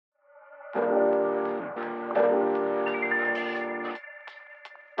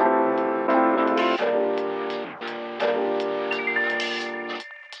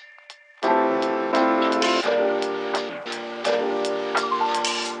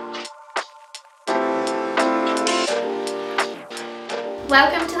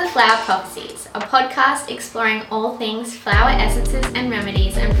Welcome to the Flower Prophecies, a podcast exploring all things flower essences and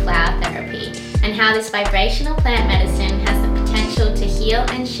remedies and flower therapy, and how this vibrational plant medicine has the potential to heal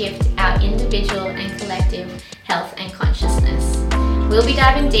and shift our individual and collective health and consciousness. We'll be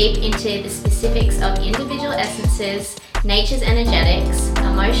diving deep into the specifics of individual essences, nature's energetics,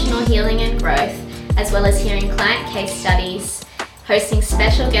 emotional healing and growth, as well as hearing client case studies, hosting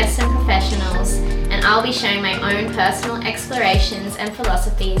special guests and professionals, and I'll be sharing my own personal explorations and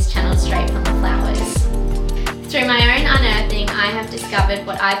philosophies channeled straight from the flowers. Through my own unearthing, I have discovered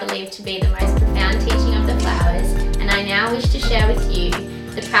what I believe to be the most profound teaching of the flowers, and I now wish to share with you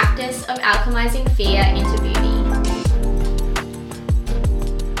the practice of alchemizing fear into beauty.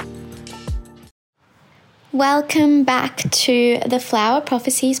 Welcome back to the Flower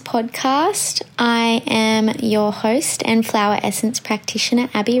Prophecies podcast. I am your host and flower essence practitioner,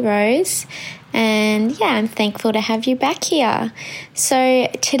 Abby Rose. And I'm thankful to have you back here. So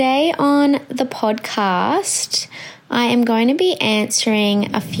today on the podcast, I am going to be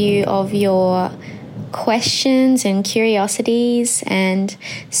answering a few of your questions and curiosities. And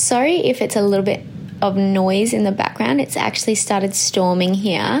sorry if it's a little bit of noise in the background. It's actually started storming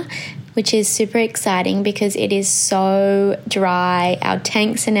here, which is super exciting because it is so dry. Our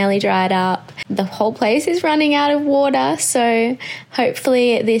tanks are nearly dried up. The whole place is running out of water. So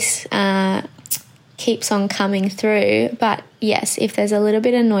hopefully this keeps on coming through. But yes, if there's a little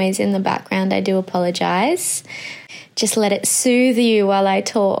bit of noise in the background, I do apologize. Just let it soothe you while I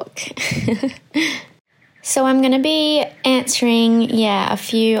talk. So I'm going to be answering, a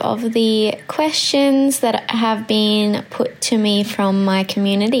few of the questions that have been put to me from my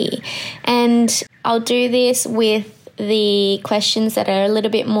community. And I'll do this with the questions that are a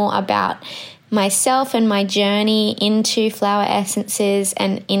little bit more about myself and my journey into flower essences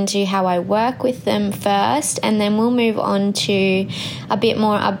and into how I work with them first. And then we'll move on to a bit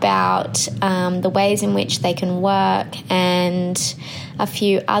more about the ways in which they can work and a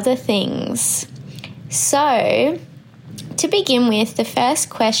few other things. So, to begin with, the first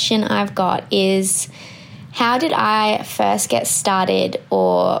question I've got is, how did I first get started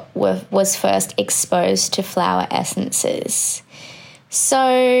or was first exposed to flower essences?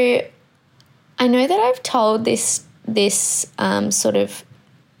 So, I know that I've told this sort of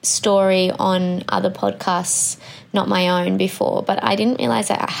story on other podcasts, not my own, before, but I didn't realize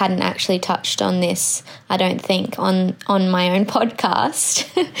that I hadn't actually touched on this, I don't think, on my own podcast,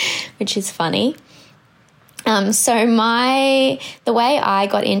 which is funny. So the way I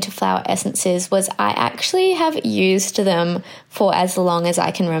got into flower essences was I actually have used them for as long as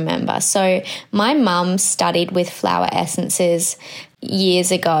I can remember. So my mum studied with flower essences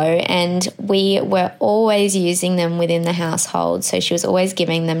years ago, and we were always using them within the household. So she was always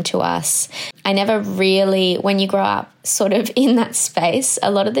giving them to us. I never really, when you grow up sort of in that space, a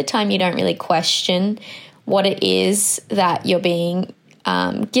lot of the time you don't really question what it is that you're being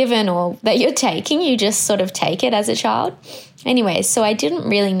given or that you're taking. You just sort of take it as a child. Anyway, so I didn't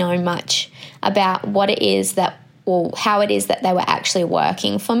really know much about what it is that, or how it is that they were actually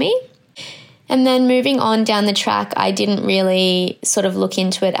working for me. And then moving on down the track, I didn't really sort of look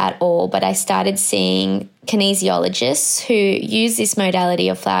into it at all, but I started seeing kinesiologists who use this modality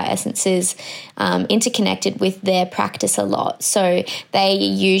of flower essences interconnected with their practice a lot. So they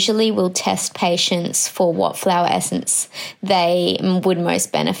usually will test patients for what flower essence they would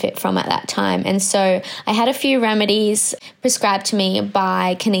most benefit from at that time. And so I had a few remedies prescribed to me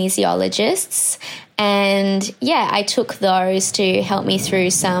by kinesiologists. And I took those to help me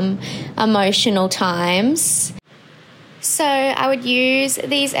through some emotional times. So I would use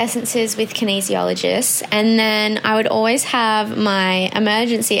these essences with kinesiologists, and then I would always have my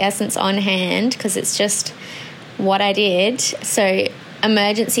emergency essence on hand because it's just what I did. So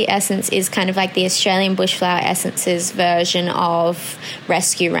emergency essence is kind of like the Australian bushflower essences version of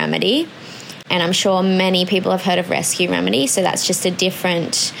Rescue Remedy. And I'm sure many people have heard of Rescue Remedy. So that's just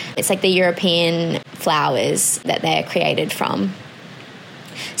it's like the European flowers that they're created from.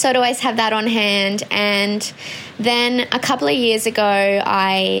 So I'd always have that on hand. And then a couple of years ago,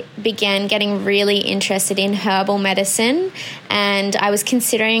 I began getting really interested in herbal medicine, and I was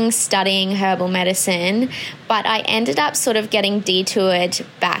considering studying herbal medicine, but I ended up sort of getting detoured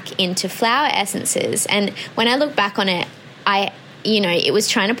back into flower essences. And when I look back on it, it was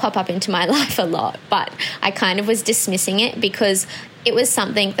trying to pop up into my life a lot, but I kind of was dismissing it because it was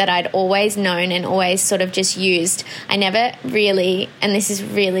something that I'd always known and always sort of just used. I never really, and this is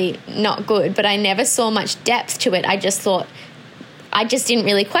really not good, but I never saw much depth to it. I just thought I just didn't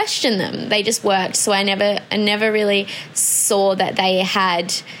really question them. They just worked. So I never really saw that they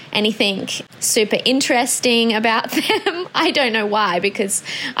had anything super interesting about them. I don't know why, because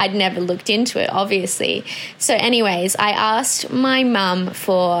I'd never looked into it, obviously. So anyways, I asked my mum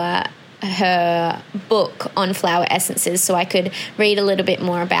for her book on flower essences so I could read a little bit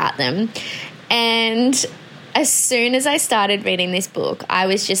more about them. And as soon as I started reading this book, I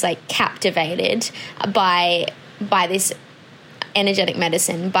was just like captivated by this energetic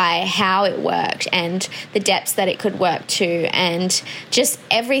medicine, by how it worked and the depths that it could work to, and just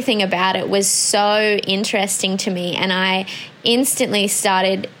everything about it was so interesting to me. And I instantly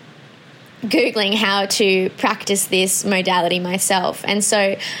started Googling how to practice this modality myself. And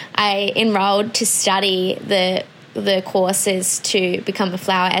so I enrolled to study the courses to become a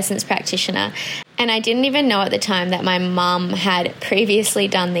flower essence practitioner. And I didn't even know at the time that my mum had previously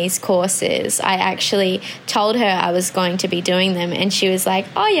done these courses. I actually told her I was going to be doing them, and she was like,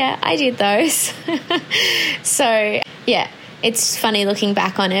 oh yeah, I did those. So yeah, it's funny looking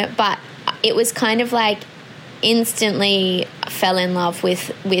back on it, but it was kind of like instantly fell in love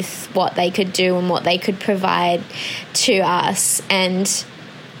with what they could do and what they could provide to us. And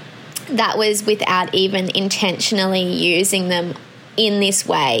that was without even intentionally using them in this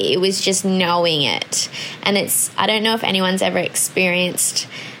way. It was just knowing it. And I don't know if anyone's ever experienced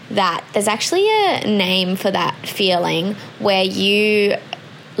that. There's actually a name for that feeling where you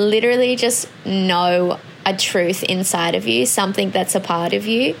literally just know a truth inside of you, something that's a part of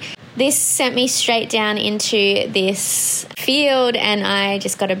you. This sent me straight down into this field, and I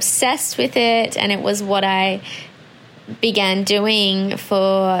just got obsessed with it, and it was what I began studying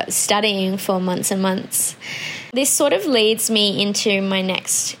for months and months. This sort of leads me into my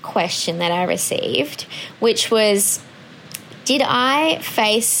next question that I received, which was, did I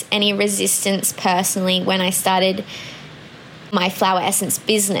face any resistance personally when I started my flower essence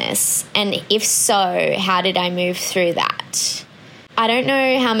business? And if so, how did I move through that? I don't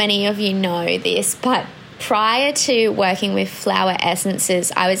know how many of you know this, but prior to working with flower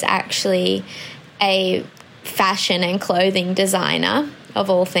essences, I was actually a fashion and clothing designer, of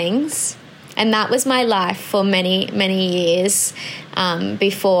all things. And that was my life for many, many years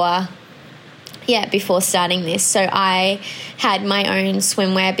before starting this. So I had my own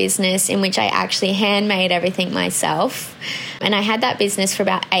swimwear business in which I actually handmade everything myself. And I had that business for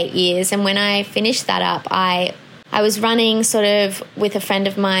about 8 years. And when I finished that up, I was running sort of with a friend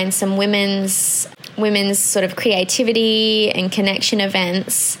of mine some women's sort of creativity and connection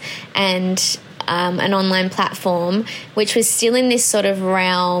events, and an online platform, which was still in this sort of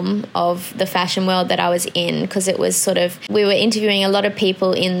realm of the fashion world that I was in, because it was sort of, we were interviewing a lot of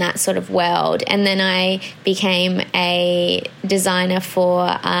people in that sort of world. And then I became a designer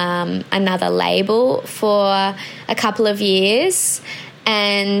for another label for a couple of years.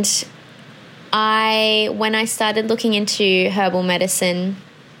 And when I started looking into herbal medicine,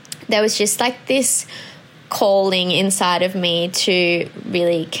 there was just like this calling inside of me to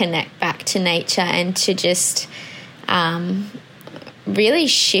really connect back to nature and to just really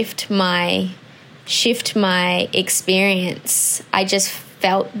shift my experience. I just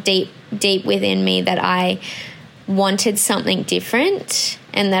felt deep within me that I wanted something different,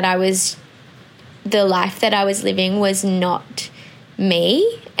 and that the life that I was living was not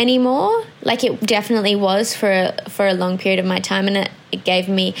me anymore. Like, it definitely was for a long period of my time, and it gave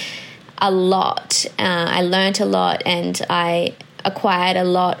me a lot. I learned a lot, and I acquired a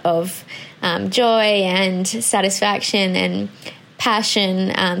lot of joy and satisfaction and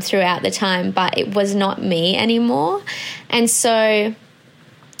passion throughout the time, but it was not me anymore. And so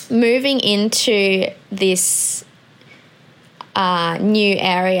moving into this new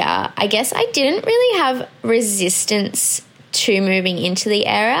area, I guess I didn't really have resistance to moving into the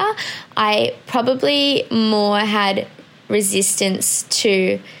area. I probably more had resistance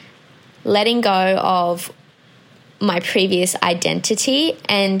to letting go of my previous identity,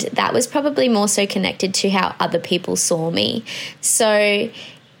 and that was probably more so connected to how other people saw me. So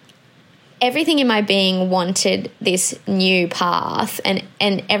everything in my being wanted this new path, and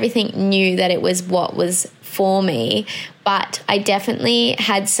everything knew that it was what was for me, but I definitely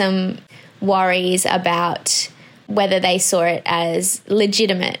had some worries about whether they saw it as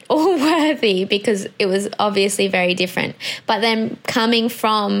legitimate or worthy, because it was obviously very different. But then coming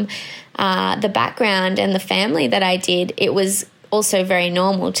from the background and the family that I did, it was also very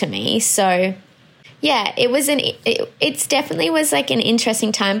normal to me. So yeah, it definitely was like an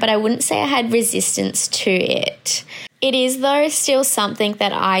interesting time, but I wouldn't say I had resistance to it. It is, though, still something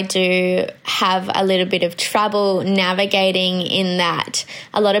that I do have a little bit of trouble navigating, in that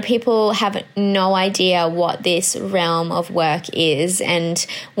a lot of people have no idea what this realm of work is. And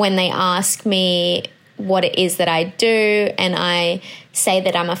when they ask me what it is that I do and I say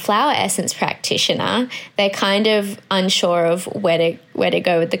that I'm a flower essence practitioner, they're kind of unsure of where to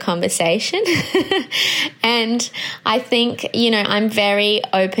go with the conversation. And I think, I'm very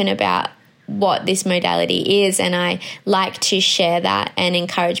open about what this modality is, and I like to share that and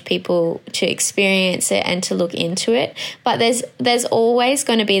encourage people to experience it and to look into it. But there's always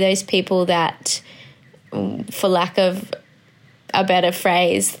going to be those people that, for lack of a better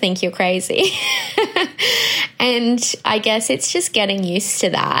phrase, think you're crazy. And I guess it's just getting used to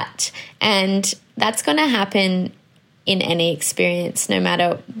that. And that's going to happen in any experience, no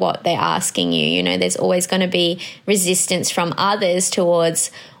matter what they're asking you. There's always going to be resistance from others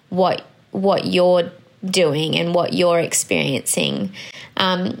towards what you're doing and what you're experiencing.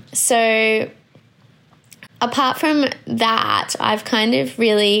 So apart from that, I've kind of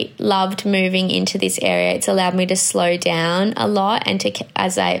really loved moving into this area. It's allowed me to slow down a lot and to,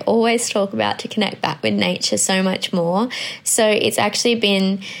 as I always talk about, to connect back with nature so much more. So it's actually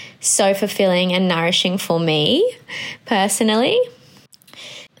been so fulfilling and nourishing for me personally.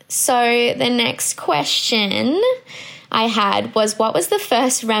 So the next question I had was, what was the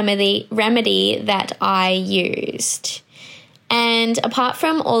first remedy that I used? And apart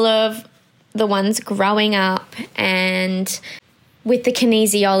from all of the ones growing up and with the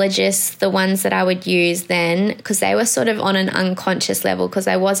kinesiologists, the ones that I would use then, because they were sort of on an unconscious level, because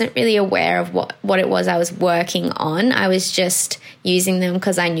I wasn't really aware of what it was I was working on. I was just using them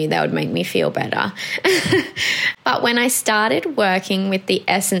because I knew they would make me feel better. But when I started working with the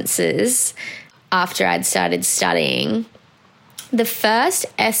essences after I'd started studying, the first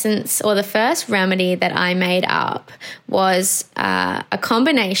essence or the first remedy that I made up was a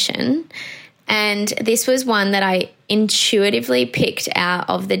combination. And this was one that I intuitively picked out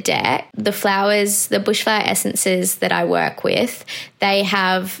of the deck. The flowers, the bushflower essences that I work with, they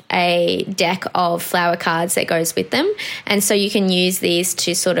have a deck of flower cards that goes with them. And so you can use these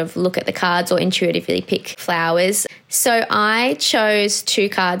to sort of look at the cards or intuitively pick flowers. So I chose 2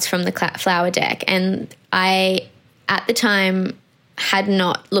 cards from the flower deck, and I, at the time, had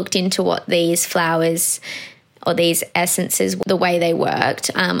not looked into what these flowers or these essences, the way they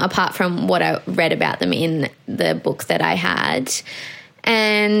worked, apart from what I read about them in the book that I had.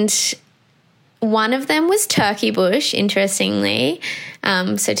 And one of them was turkey bush, interestingly.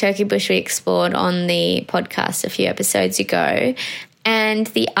 So turkey bush we explored on the podcast a few episodes ago. And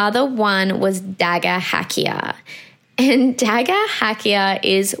the other one was dagger hakea. And dagger hakea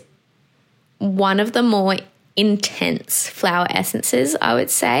is one of the more intense flower essences, I would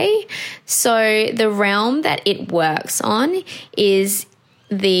say. So the realm that it works on is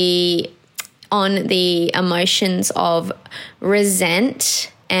on the emotions of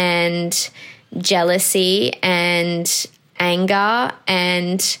resent and jealousy and anger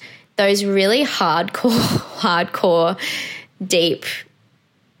and those really hardcore, deep,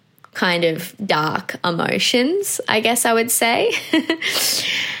 kind of dark emotions, I guess I would say.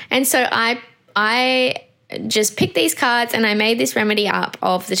 And so I just picked these cards and I made this remedy up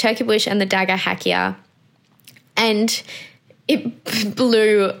of the turkey bush and the dagger hakea, and it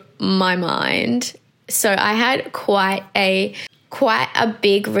blew my mind. So I had quite a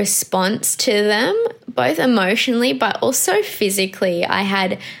big response to them, both emotionally but also physically. I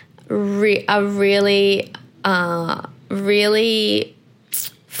had a really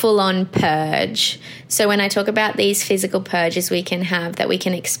full-on purge. So when I talk about these physical purges we can have, that we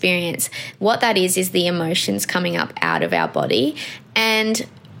can experience, what that is the emotions coming up out of our body. And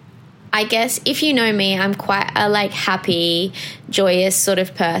I guess if you know me, I'm quite a happy, joyous sort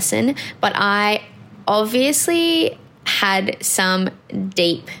of person, but I obviously had some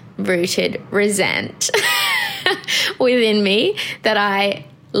deep-rooted resent within me that I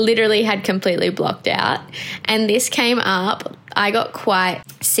literally had completely blocked out. And this came up. I got quite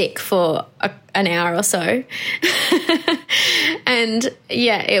sick for an hour or so. And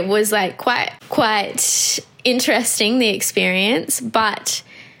yeah, it was quite interesting, the experience. But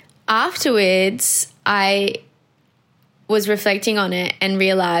afterwards, I was reflecting on it and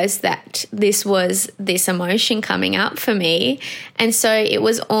realized that this was this emotion coming up for me. And so it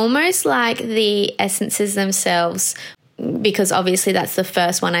was almost like the essences themselves, because obviously that's the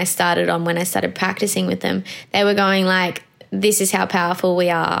first one I started on when I started practicing with them. They were going this is how powerful we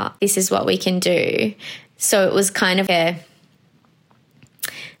are. This is what we can do. So it was kind of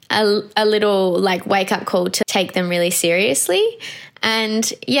a little like wake up call to take them really seriously.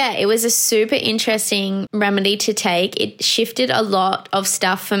 And yeah, it was a super interesting remedy to take. It shifted a lot of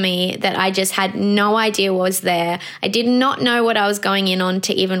stuff for me that I just had no idea was there. I did not know what I was going in on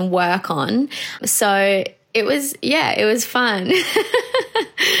to even work on. So it was fun.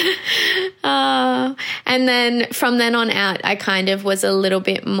 And then from then on out, I kind of was a little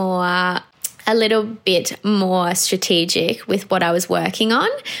bit more strategic with what I was working on.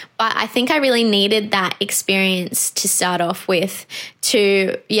 But I think I really needed that experience to start off with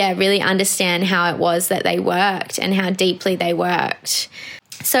to, really understand how it was that they worked and how deeply they worked.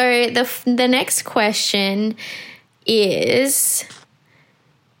 So the next question is,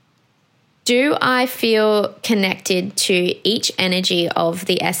 do I feel connected to each energy of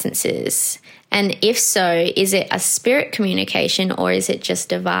the essences? And if so, is it a spirit communication or is it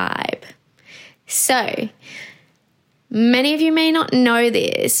just a vibe? So, many of you may not know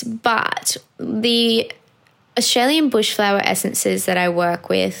this, but the Australian bushflower essences that I work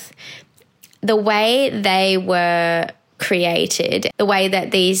with, the way they were created, the way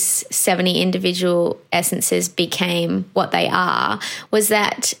that these 70 individual essences became what they are, was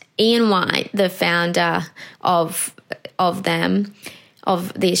that Ian White, the founder of them,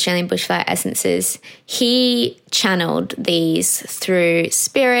 of the Australian bushflower essences, he channeled these through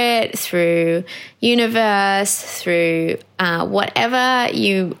spirit, through universe, through whatever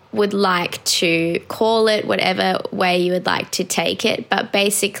you would like to call it, whatever way you would like to take it. But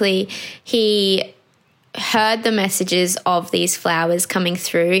basically, he heard the messages of these flowers coming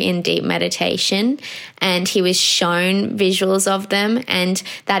through in deep meditation, and he was shown visuals of them, and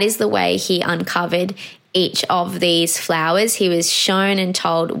that is the way he uncovered each of these flowers. He was shown and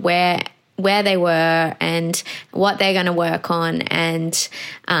told where they were and what they're going to work on and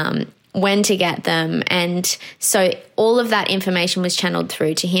when to get them. And so all of that information was channeled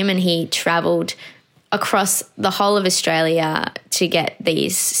through to him, and he travelled across the whole of Australia to get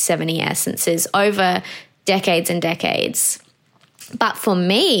these 70 essences over decades and decades. But for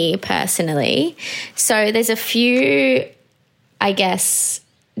me personally, so there's a few, I guess,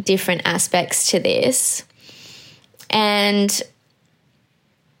 different aspects to this. And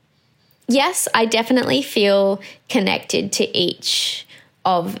yes, I definitely feel connected to each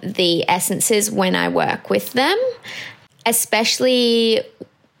of the essences when I work with them, especially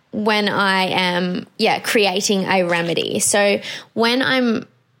when I am creating a remedy. So when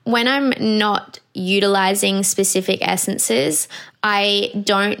I'm not utilizing specific essences, I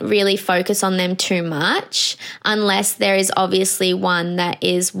don't really focus on them too much unless there is obviously one that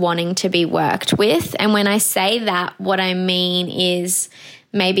is wanting to be worked with. And when I say that, what I mean is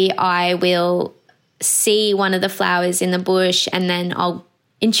maybe I will see one of the flowers in the bush and then I'll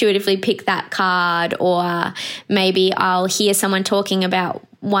intuitively pick that card, or maybe I'll hear someone talking about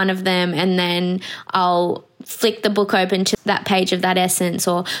one of them and then I'll flick the book open to that page of that essence,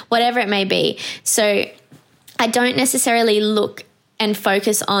 or whatever it may be. So I don't necessarily look and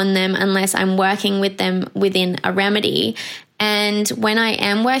focus on them unless I'm working with them within a remedy. And when I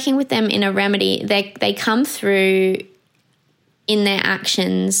am working with them in a remedy, they come through in their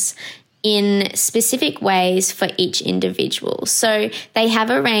actions in specific ways for each individual. So they have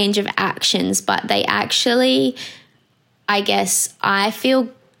a range of actions, but they actually, I guess, I feel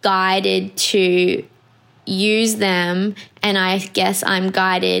guided to use them, and I guess I'm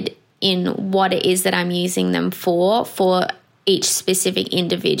guided in what it is that I'm using them for each specific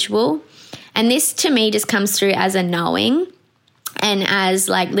individual. And this to me just comes through as a knowing and as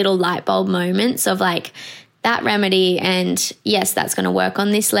like little light bulb moments of like that remedy, and yes, that's going to work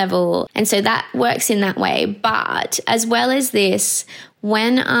on this level. And so that works in that way. But as well as this,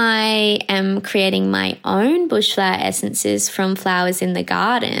 when I am creating my own bushflower essences from flowers in the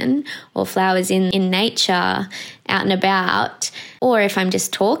garden or flowers in nature out and about, or if I'm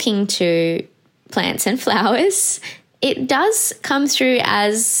just talking to plants and flowers, it does come through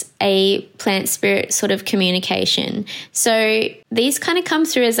as a plant spirit sort of communication. So these kind of come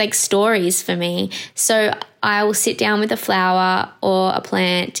through as like stories for me. So I will sit down with a flower or a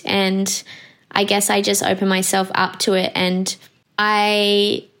plant, and I guess I just open myself up to it, and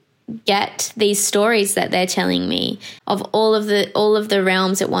I get these stories that they're telling me of all of the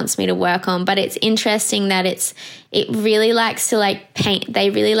realms it wants me to work on. But it's interesting that it really likes to like paint.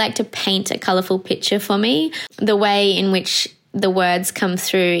 They really like to paint a colorful picture for me. The way in which the words come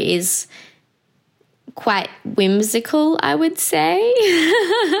through is quite whimsical, I would say.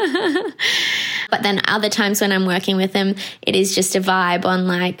 But then other times when I'm working with them, it is just a vibe on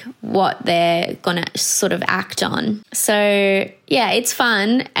like what they're going to sort of act on. So yeah, it's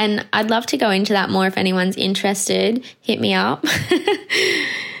fun, and I'd love to go into that more if anyone's interested. Hit me up.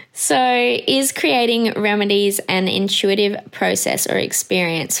 So, is creating remedies an intuitive process or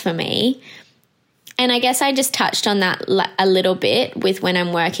experience for me? And I guess I just touched on that a little bit with when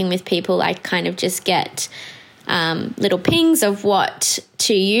I'm working with people. I kind of just get little pings of what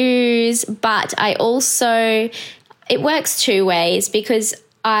to use, but I also, it works two ways, because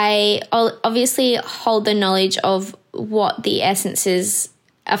I obviously hold the knowledge of what the essences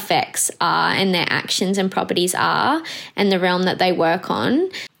effects are and their actions and properties are and the realm that they work on.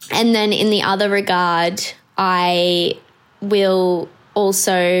 And then in the other regard, I will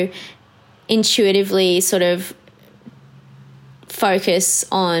also intuitively sort of focus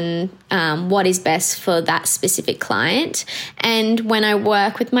on what is best for that specific client. And when I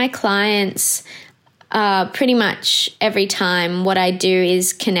work with my clients, pretty much every time what I do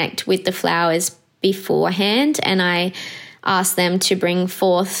is connect with the flowers beforehand, and I ask them to bring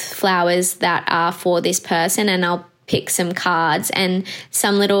forth flowers that are for this person, and I'll pick some cards, and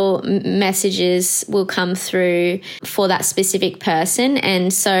some little messages will come through for that specific person.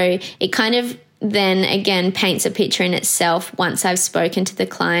 And so it kind of then again paints a picture in itself once I've spoken to the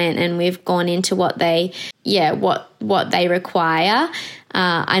client and we've gone into what they require.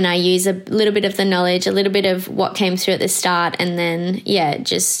 And I use a little bit of the knowledge, a little bit of what came through at the start, and then,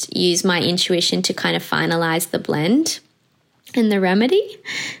 just use my intuition to kind of finalize the blend and the remedy.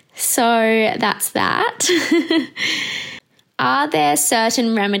 So that's that. Are there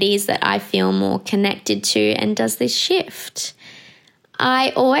certain remedies that I feel more connected to, and does this shift?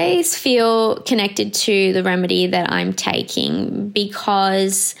 I always feel connected to the remedy that I'm taking,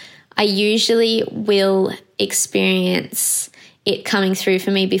 because I usually will experience it coming through for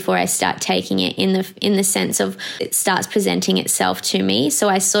me before I start taking it, in the sense of it starts presenting itself to me. So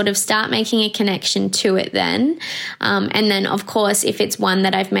I sort of start making a connection to it then. And then, of course, if it's one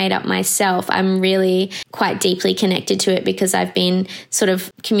that I've made up myself, I'm really quite deeply connected to it, because I've been sort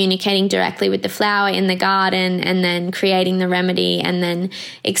of communicating directly with the flower in the garden, and then creating the remedy, and then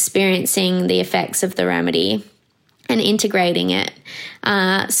experiencing the effects of the remedy and integrating it.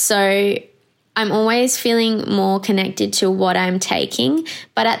 So I'm always feeling more connected to what I'm taking,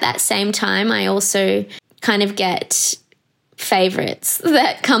 but at that same time, I also kind of get favorites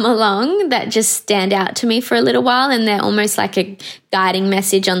that come along that just stand out to me for a little while, and they're almost like a guiding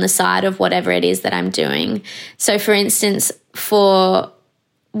message on the side of whatever it is that I'm doing. So for instance, for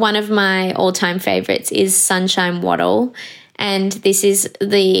one of my all-time favorites is Sunshine Wattle. And this is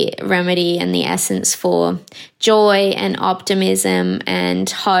the remedy and the essence for joy and optimism and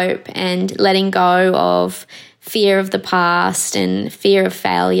hope, and letting go of fear of the past and fear of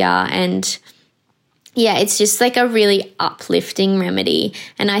failure. And it's just like a really uplifting remedy.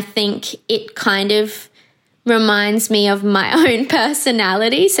 And I think it kind of reminds me of my own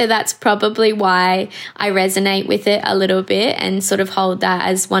personality. So that's probably why I resonate with it a little bit and sort of hold that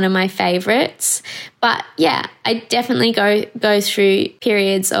as one of my favorites. But I definitely go through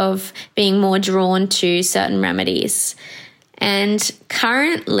periods of being more drawn to certain remedies. And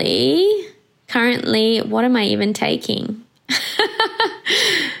currently, what am I even taking?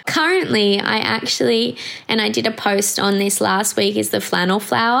 Currently, I did a post on this last week, is the flannel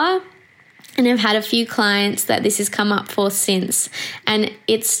flower. And I've had a few clients that this has come up for since. And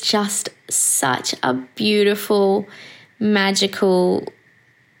it's just such a beautiful, magical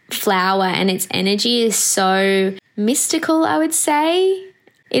flower. And its energy is so mystical, I would say.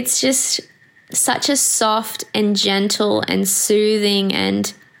 It's just such a soft and gentle and soothing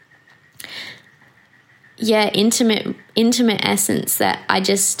and, intimate essence that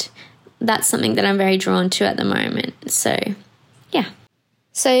that's something that I'm very drawn to at the moment. So,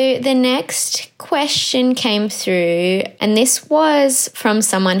 So the next question came through, and this was from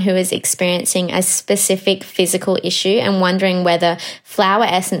someone who is experiencing a specific physical issue and wondering whether flower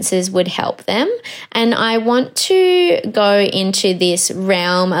essences would help them. And I want to go into this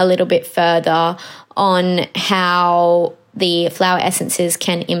realm a little bit further on how the flower essences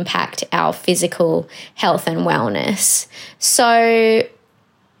can impact our physical health and wellness. So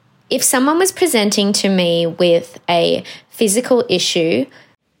if someone was presenting to me with a physical issue,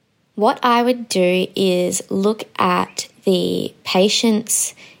 what I would do is look at the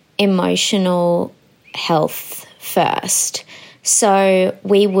patient's emotional health first. So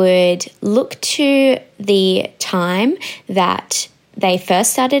we would look to the time that they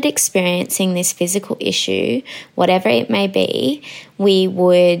first started experiencing this physical issue, whatever it may be. We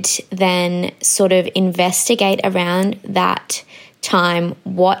would then sort of investigate around that time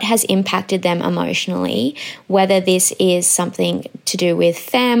what has impacted them emotionally, whether this is something to do with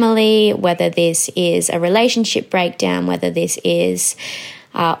family, whether this is a relationship breakdown, whether this is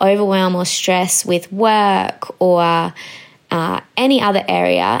overwhelm or stress with work, or any other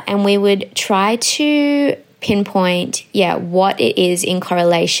area, and we would try to pinpoint, what it is in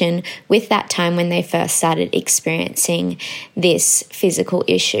correlation with that time when they first started experiencing this physical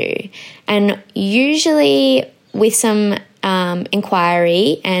issue. And usually with some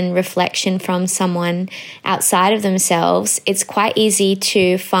inquiry and reflection from someone outside of themselves, it's quite easy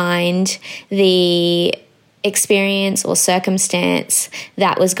to find the experience or circumstance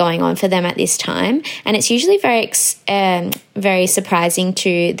that was going on for them at this time. And it's usually very surprising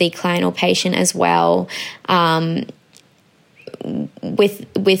to the client or patient as well,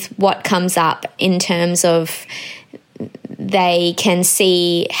 with what comes up in terms of they can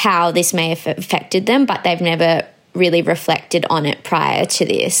see how this may have affected them, but they've never really reflected on it prior to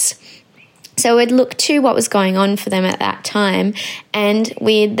this. So we'd look to what was going on for them at that time, and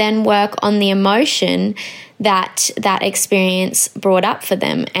we'd then work on the emotion that experience brought up for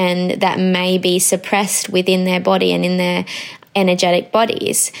them and that may be suppressed within their body and in their energetic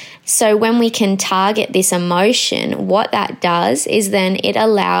bodies. So when we can target this emotion, what that does is then it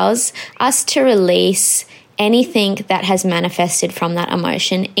allows us to release anything that has manifested from that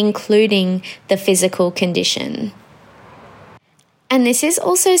emotion, including the physical condition. And this is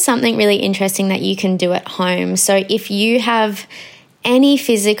also something really interesting that you can do at home. So if you have any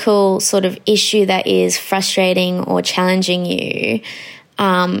physical sort of issue that is frustrating or challenging you,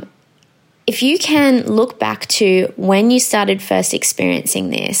 if you can look back to when you started first experiencing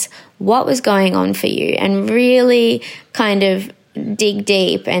this, what was going on for you, and really kind of dig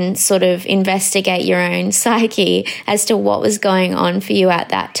deep and sort of investigate your own psyche as to what was going on for you at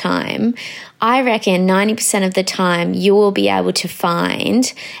that time, I reckon 90% of the time you will be able to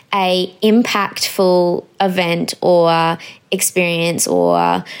find a impactful event or experience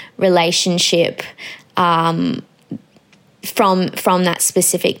or relationship from that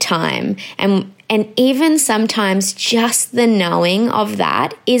specific time. And even sometimes just the knowing of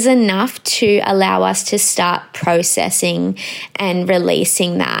that is enough to allow us to start processing and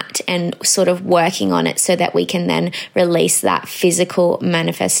releasing that and sort of working on it so that we can then release that physical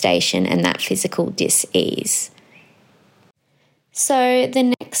manifestation and that physical dis-ease. So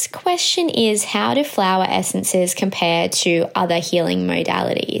the next question is, how do flower essences compare to other healing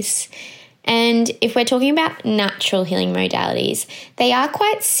modalities? And if we're talking about natural healing modalities, they are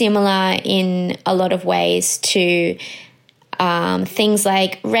quite similar in a lot of ways to things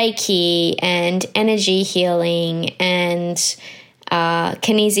like Reiki and energy healing and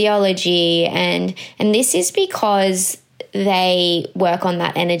kinesiology. And this is because they work on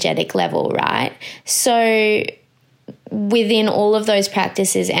that energetic level, right? So within all of those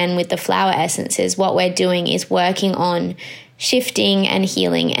practices and with the flower essences, what we're doing is working on shifting and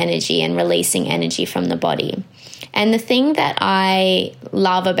healing energy and releasing energy from the body. And the thing that I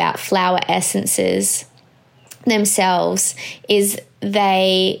love about flower essences themselves is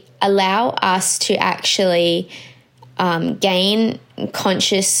they allow us to actually gain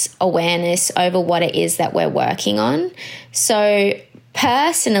conscious awareness over what it is that we're working on. So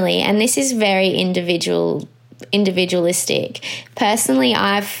personally, and this is very individualistic. Personally,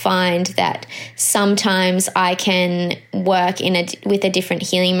 I find that sometimes I can work with a different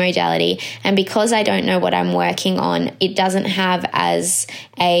healing modality, and because I don't know what I'm working on, it doesn't have as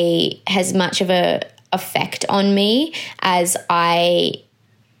much of a effect on me as I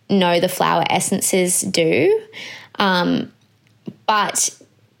know the flower essences do. But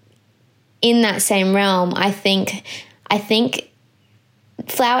in that same realm, I think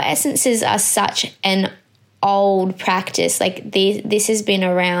flower essences are such an old practice. Like this has been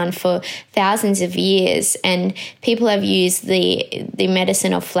around for thousands of years, and people have used the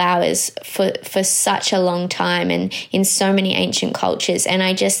medicine of flowers for such a long time and in so many ancient cultures. And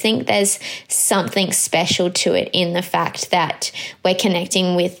I just think there's something special to it in the fact that we're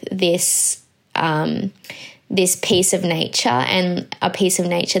connecting with this piece of nature, and a piece of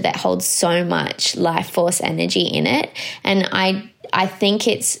nature that holds so much life force energy in it. And I think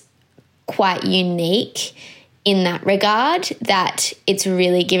it's quite unique in that regard, that it's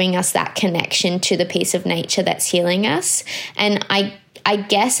really giving us that connection to the piece of nature that's healing us. And I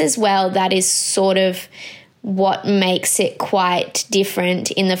guess as well, that is sort of what makes it quite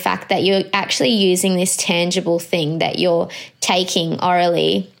different in the fact that you're actually using this tangible thing that you're taking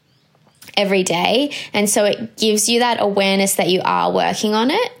orally every day. And so it gives you that awareness that you are working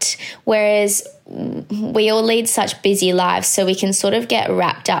on it. Whereas we all lead such busy lives, so we can sort of get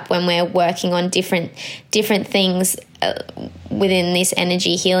wrapped up when we're working on different things within this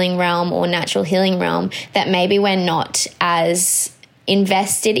energy healing realm or natural healing realm that maybe we're not as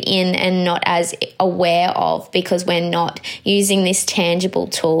invested in and not as aware of, because we're not using this tangible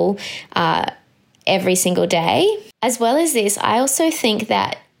tool every single day. As well as this, I also think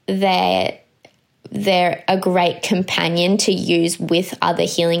that they're a great companion to use with other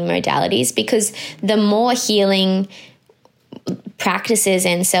healing modalities, because the more healing practices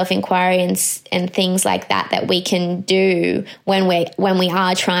and self-inquiry and things like that we can do when we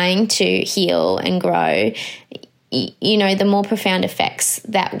are trying to heal and grow, the more profound effects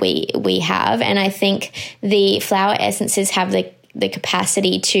that we have. And I think the flower essences have the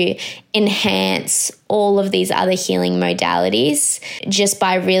capacity to enhance all of these other healing modalities just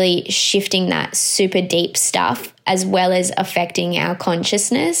by really shifting that super deep stuff, as well as affecting our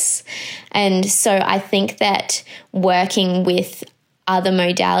consciousness. And so I think that working with other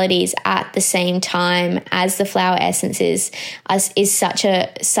modalities at the same time as the flower essences is such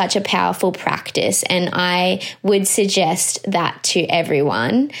a powerful practice, and I would suggest that to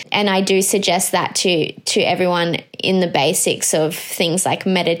everyone. And I do suggest that to everyone in the basics of things like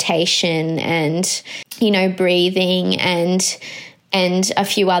meditation and breathing and a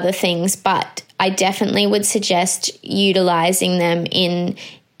few other things, but I definitely would suggest utilizing them in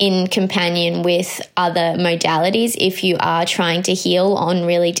companion with other modalities. If you are trying to heal on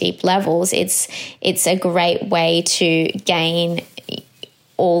really deep levels, it's a great way to gain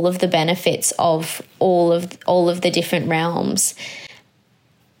all of the benefits of all of the different realms.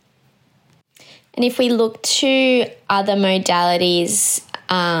 And if we look to other modalities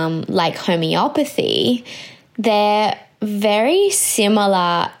like homeopathy, they're very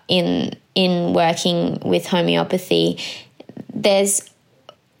similar in working with homeopathy. There's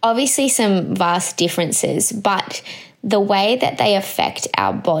obviously some vast differences, but the way that they affect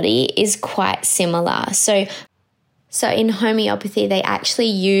our body is quite similar. So in homeopathy, they actually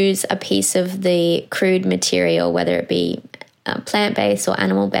use a piece of the crude material, whether it be plant-based or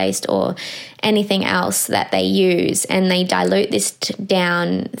animal-based or anything else that they use, and they dilute this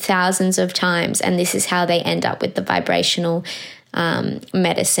down thousands of times, and this is how they end up with the vibrational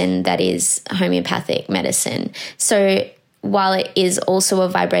medicine that is homeopathic medicine. So while it is also a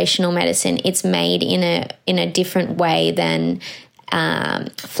vibrational medicine, it's made in a different way than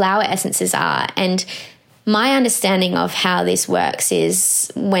flower essences are. And my understanding of how this works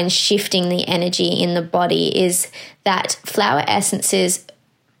is, when shifting the energy in the body, is that flower essences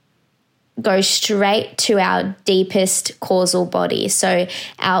go straight to our deepest causal body, so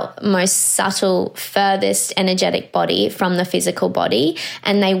our most subtle, furthest energetic body from the physical body,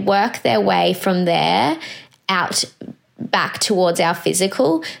 and they work their way from there out back towards our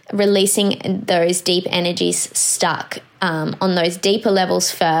physical, releasing those deep energies stuck on those deeper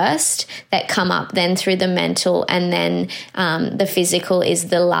levels first that come up then through the mental, and then the physical is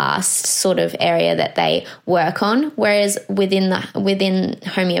the last sort of area that they work on. Whereas within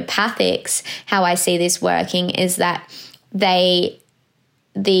homeopathics, how I see this working is that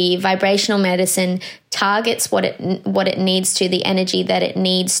the vibrational medicine targets what it needs to, the energy that it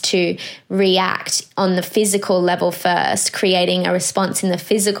needs to react on the physical level first, creating a response in the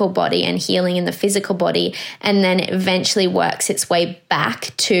physical body and healing in the physical body, and then it eventually works its way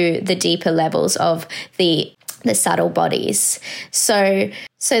back to the deeper levels of the subtle bodies. So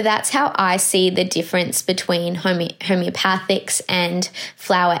that's how I see the difference between homeopathics and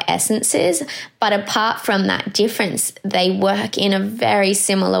flower essences. But apart from that difference, they work in a very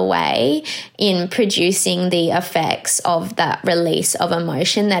similar way in producing the effects of that release of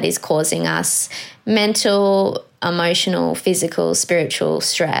emotion that is causing us mental, emotional, physical, spiritual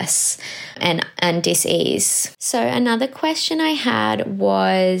stress and dis-ease. So another question I had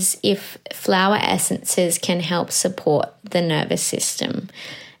was if flower essences can help support the nervous system.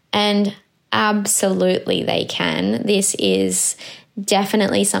 And absolutely they can. This is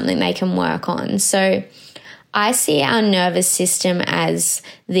definitely something they can work on. So I see our nervous system as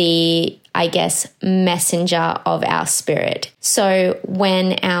the, messenger of our spirit. So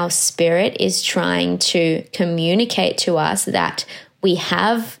when our spirit is trying to communicate to us that we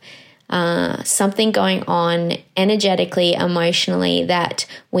have something going on energetically, emotionally, that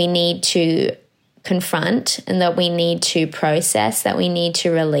we need to confront and that we need to process, that we need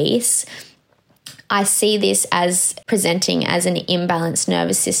to release, I see this as presenting as an imbalanced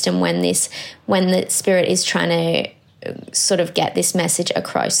nervous system when the spirit is trying to sort of get this message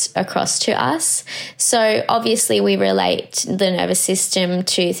across to us. So obviously we relate the nervous system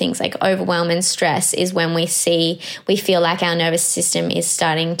to things like overwhelm and stress is when we feel like our nervous system is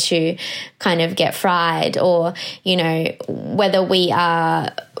starting to kind of get fried, or, whether we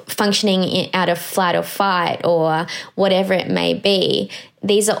are functioning out of flight or fight or whatever it may be.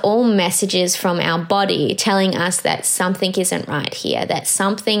 These are all messages from our body telling us that something isn't right here, that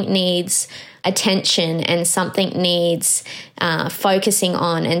something needs attention and something needs focusing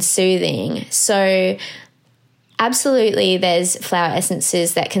on and soothing. So absolutely, there's flower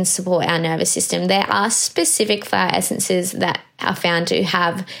essences that can support our nervous system. There are specific flower essences that are found to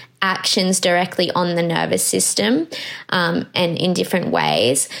have actions directly on the nervous system, and in different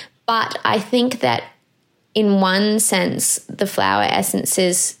ways. But I think that in one sense, the flower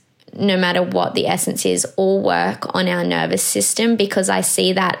essences, no matter what the essence is, all work on our nervous system, because I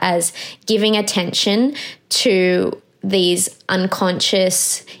see that as giving attention to these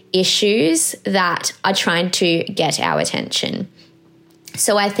unconscious issues that are trying to get our attention.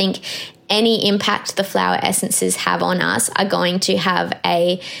 So I think any impact the flower essences have on us are going to have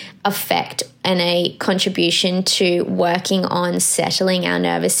a effect and a contribution to working on settling our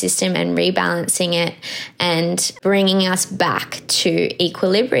nervous system and rebalancing it and bringing us back to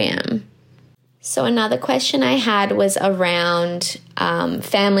equilibrium. So another question I had was around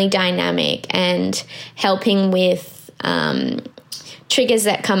family dynamic and helping with triggers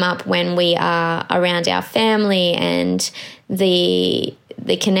that come up when we are around our family, and the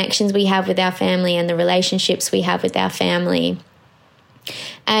connections we have with our family and the relationships we have with our family.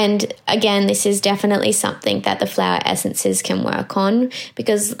 And again, this is definitely something that the flower essences can work on,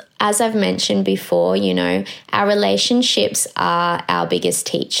 because as I've mentioned before, our relationships are our biggest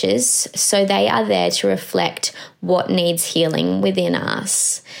teachers. So they are there to reflect what needs healing within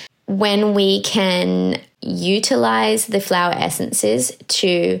us. When we can utilize the flower essences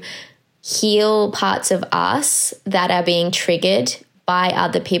to heal parts of us that are being triggered by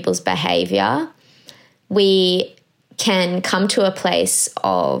other people's behavior, we can come to a place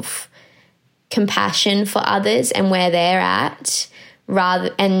of compassion for others and where they're at,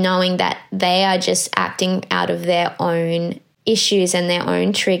 and knowing that they are just acting out of their own issues and their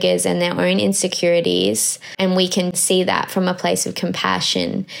own triggers and their own insecurities. And we can see that from a place of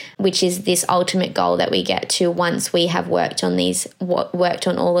compassion, which is this ultimate goal that we get to once we have worked on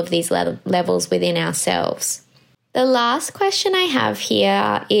all of these levels within ourselves. The last question I have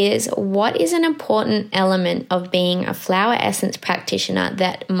here is, what is an important element of being a flower essence practitioner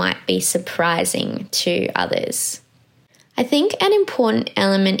that might be surprising to others? I think an important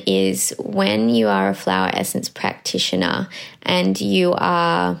element is when you are a flower essence practitioner and you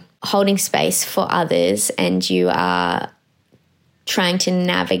are holding space for others and you are trying to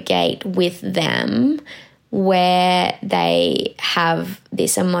navigate with them where they have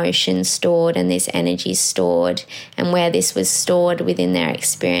this emotion stored and this energy stored, and where this was stored within their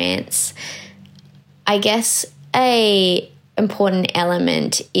experience. I guess an important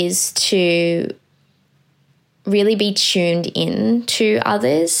element is to really be tuned in to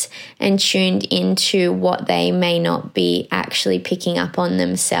others and tuned into what they may not be actually picking up on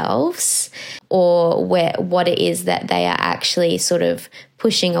themselves, or what it is that they are actually sort of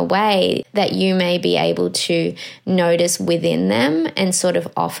pushing away, that you may be able to notice within them and sort of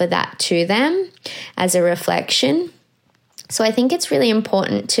offer that to them as a reflection. So I think it's really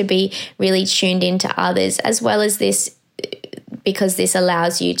important to be really tuned into others, as well as this, because this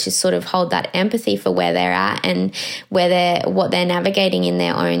allows you to sort of hold that empathy for where they're at and what they're navigating in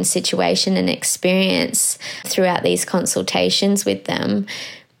their own situation and experience throughout these consultations with them.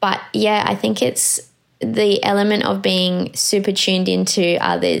 But yeah, I think it's the element of being super tuned into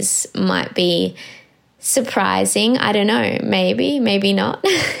others might be surprising. I don't know, maybe not.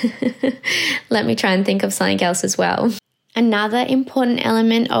 Let me try and think of something else as well. Another important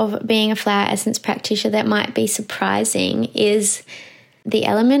element of being a flower essence practitioner that might be surprising is the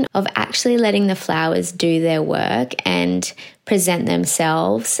element of actually letting the flowers do their work and present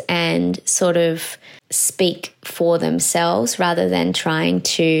themselves and sort of speak for themselves, rather than trying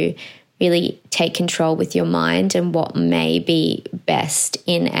to really take control with your mind and what may be best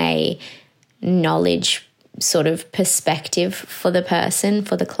in a knowledge sort of perspective for the person,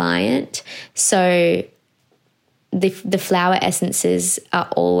 for the client. So the flower essences are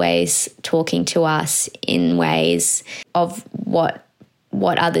always talking to us in ways of what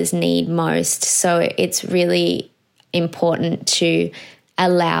others need most. So it's really important to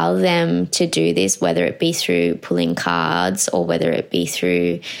allow them to do this, whether it be through pulling cards or whether it be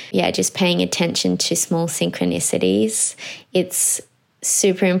through, just paying attention to small synchronicities. It's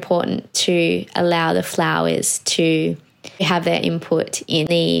super important to allow the flowers to have their input in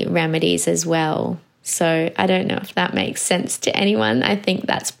the remedies as well. So I don't know if that makes sense to anyone. I think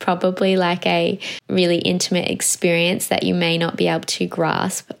that's probably like a really intimate experience that you may not be able to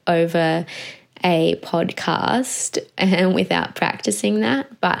grasp over a podcast and without practicing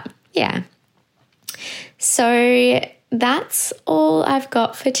that. But yeah. So that's all I've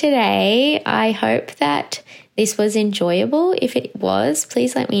got for today. I hope that this was enjoyable. If it was,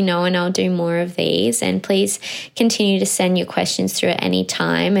 please let me know and I'll do more of these. And please continue to send your questions through at any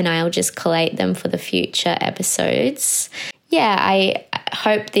time and I'll just collate them for the future episodes. Yeah, I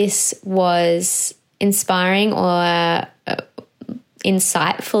hope this was inspiring or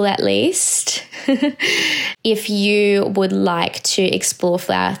insightful at least. If you would like to explore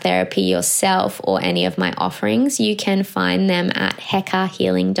flower therapy yourself or any of my offerings, you can find them at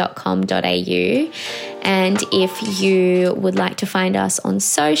hekahealing.com.au. And if you would like to find us on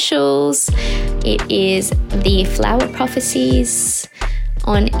socials, it is the Flower Prophecies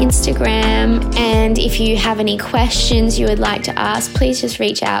on Instagram. And if you have any questions you would like to ask, please just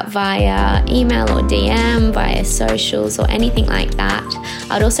reach out via email or DM, via socials or anything like that.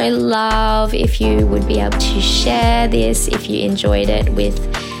 I'd also love if you would be able to share this if you enjoyed it with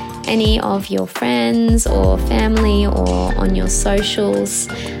any of your friends or family or on your socials.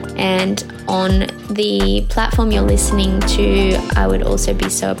 And on the platform you're listening to, I would also be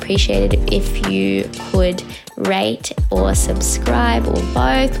so appreciated if you could rate or subscribe, or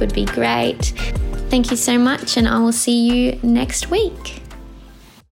both would be great. Thank you so much, and I will see you next week.